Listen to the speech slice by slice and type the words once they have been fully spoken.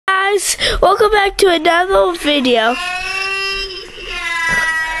guys, welcome back to another video.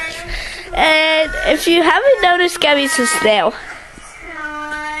 And if you haven't noticed, Gabi's a snail.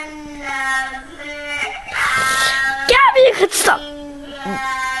 Gabi, you can stop.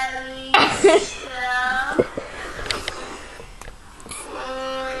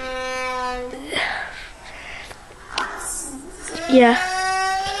 Yeah.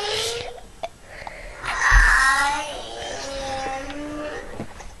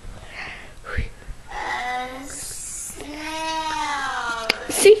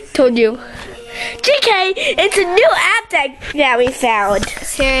 See, told you. JK, it's a new app that we found.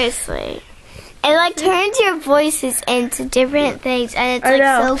 Seriously. It like turns your voices into different things, and it's like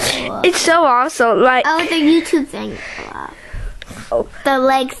so cool. It's so awesome. Like the YouTube thing fell off. Oh. The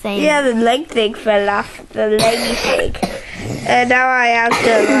leg thing. Yeah, the leg thing fell off. The leggy thing. And now I have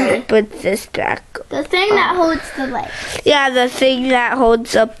to like put this back. The thing that holds the legs. Yeah, the thing that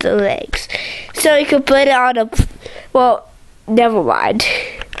holds up the legs. So you can put it on a. Well, never mind.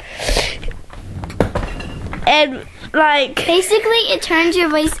 And like basically, it turns your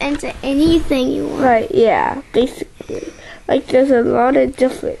voice into anything you want. Right? Yeah. Basically, like there's a lot of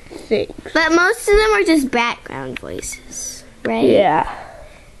different things. But most of them are just background voices, right? Yeah.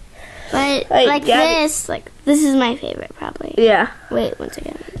 But like this is my favorite probably. Yeah. Wait, one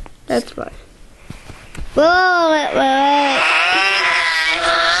second. That's fine. Wait.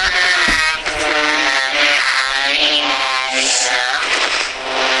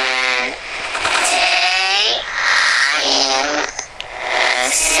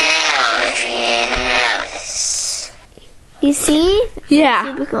 You see? Yeah.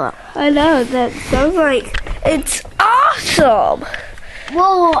 Super cool. I know. That sounds like it's awesome.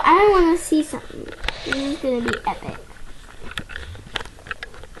 Whoa, I want to see something. This is going to be epic.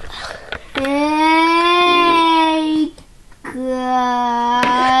 Hey,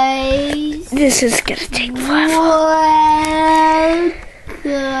 guys. This is going to take forever.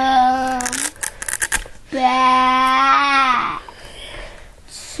 Welcome back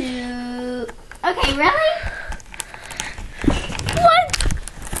to... Okay, really?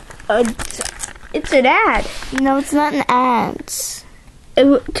 What? It's an ad. No, it's not an ad.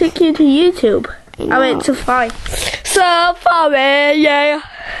 It took you to YouTube. I mean, Safari. Safari, yeah.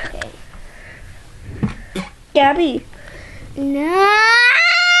 Okay. Gabi. No.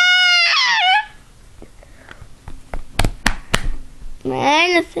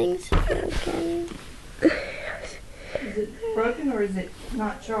 Man, the thing's broken. Is it broken or is it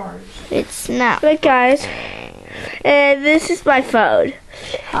not charged? It's not. Look, guys. And this is my phone.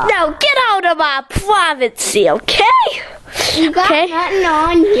 Now get out of my privacy, okay? You got nothing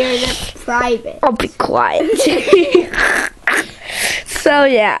on here that's private. I'll be quiet. So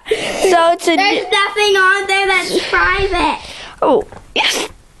yeah. So it's There's nothing on there that's private. Oh, yes.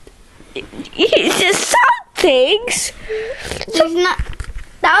 It's just some things. There's not.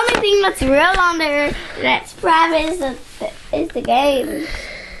 The only thing that's real on there that's private is the game,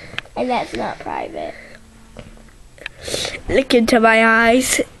 and that's not private. Look into my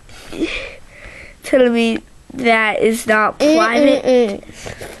eyes, telling me that is not private.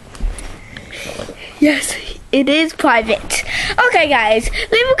 Yes, it is private. Okay, guys,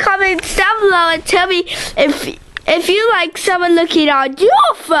 leave a comment down below and tell me if you like someone looking on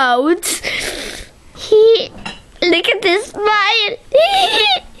your phones. Look at this smile.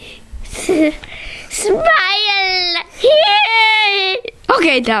 Smile.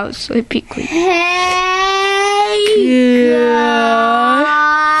 Okay, that was so quickly. Hey,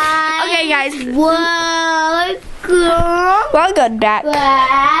 guys. Okay, guys. Welcome back.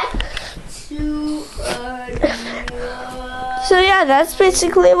 So yeah, that's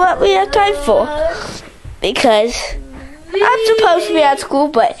basically what we have time for. Because I'm supposed to be at school,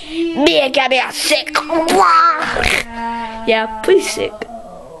 but me and Gabi are sick. Yeah, pretty sick.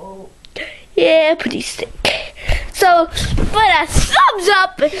 Yeah, pretty sick. So, put a thumbs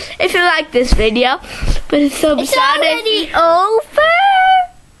up if you like this video. Put a thumbs down. It's already over.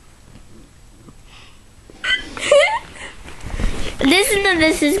 Listen to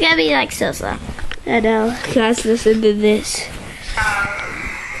this. It's gonna be like so-so. I know. Guys, listen to this.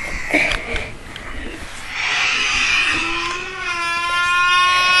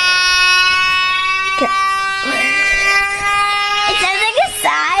 It sounds like a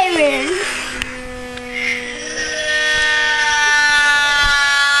siren.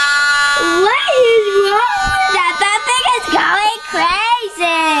 What is wrong with that? That thing is going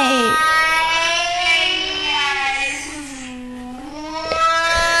crazy.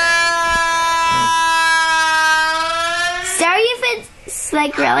 Sorry if it's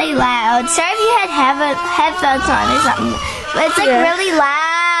like really loud. Sorry if you had headphones on or something. But it's like really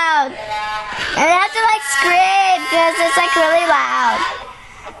loud. like really loud.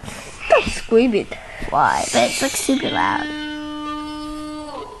 Stop screaming. Why? But it's like super loud.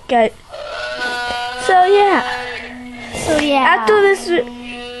 Okay. So yeah. So yeah. After this.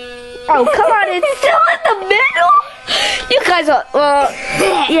 Oh come on! It's still in the middle. You guys are. Well,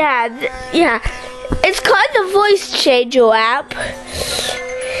 yeah. It's called the voice changer app,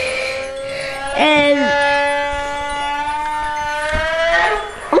 and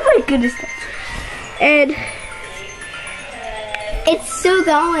oh my goodness, and It's still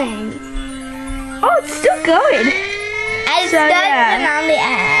going. oh, it's still going. And it's So, not yeah. even on the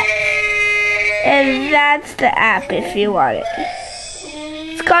app. And that's the app if you want it.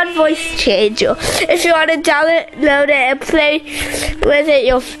 It's called Voice Changer. If you want to download it and play with it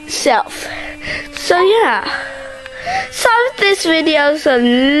yourself. So yeah. Some of this video is a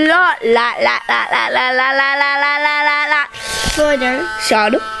lot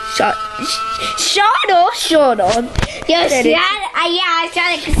Shorter. shorter. Yo, I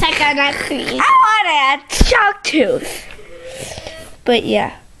shot it because I got that cream. I want a shark tooth. But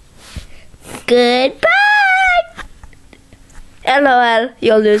yeah. Goodbye. LOL,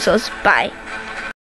 you're losers. Bye.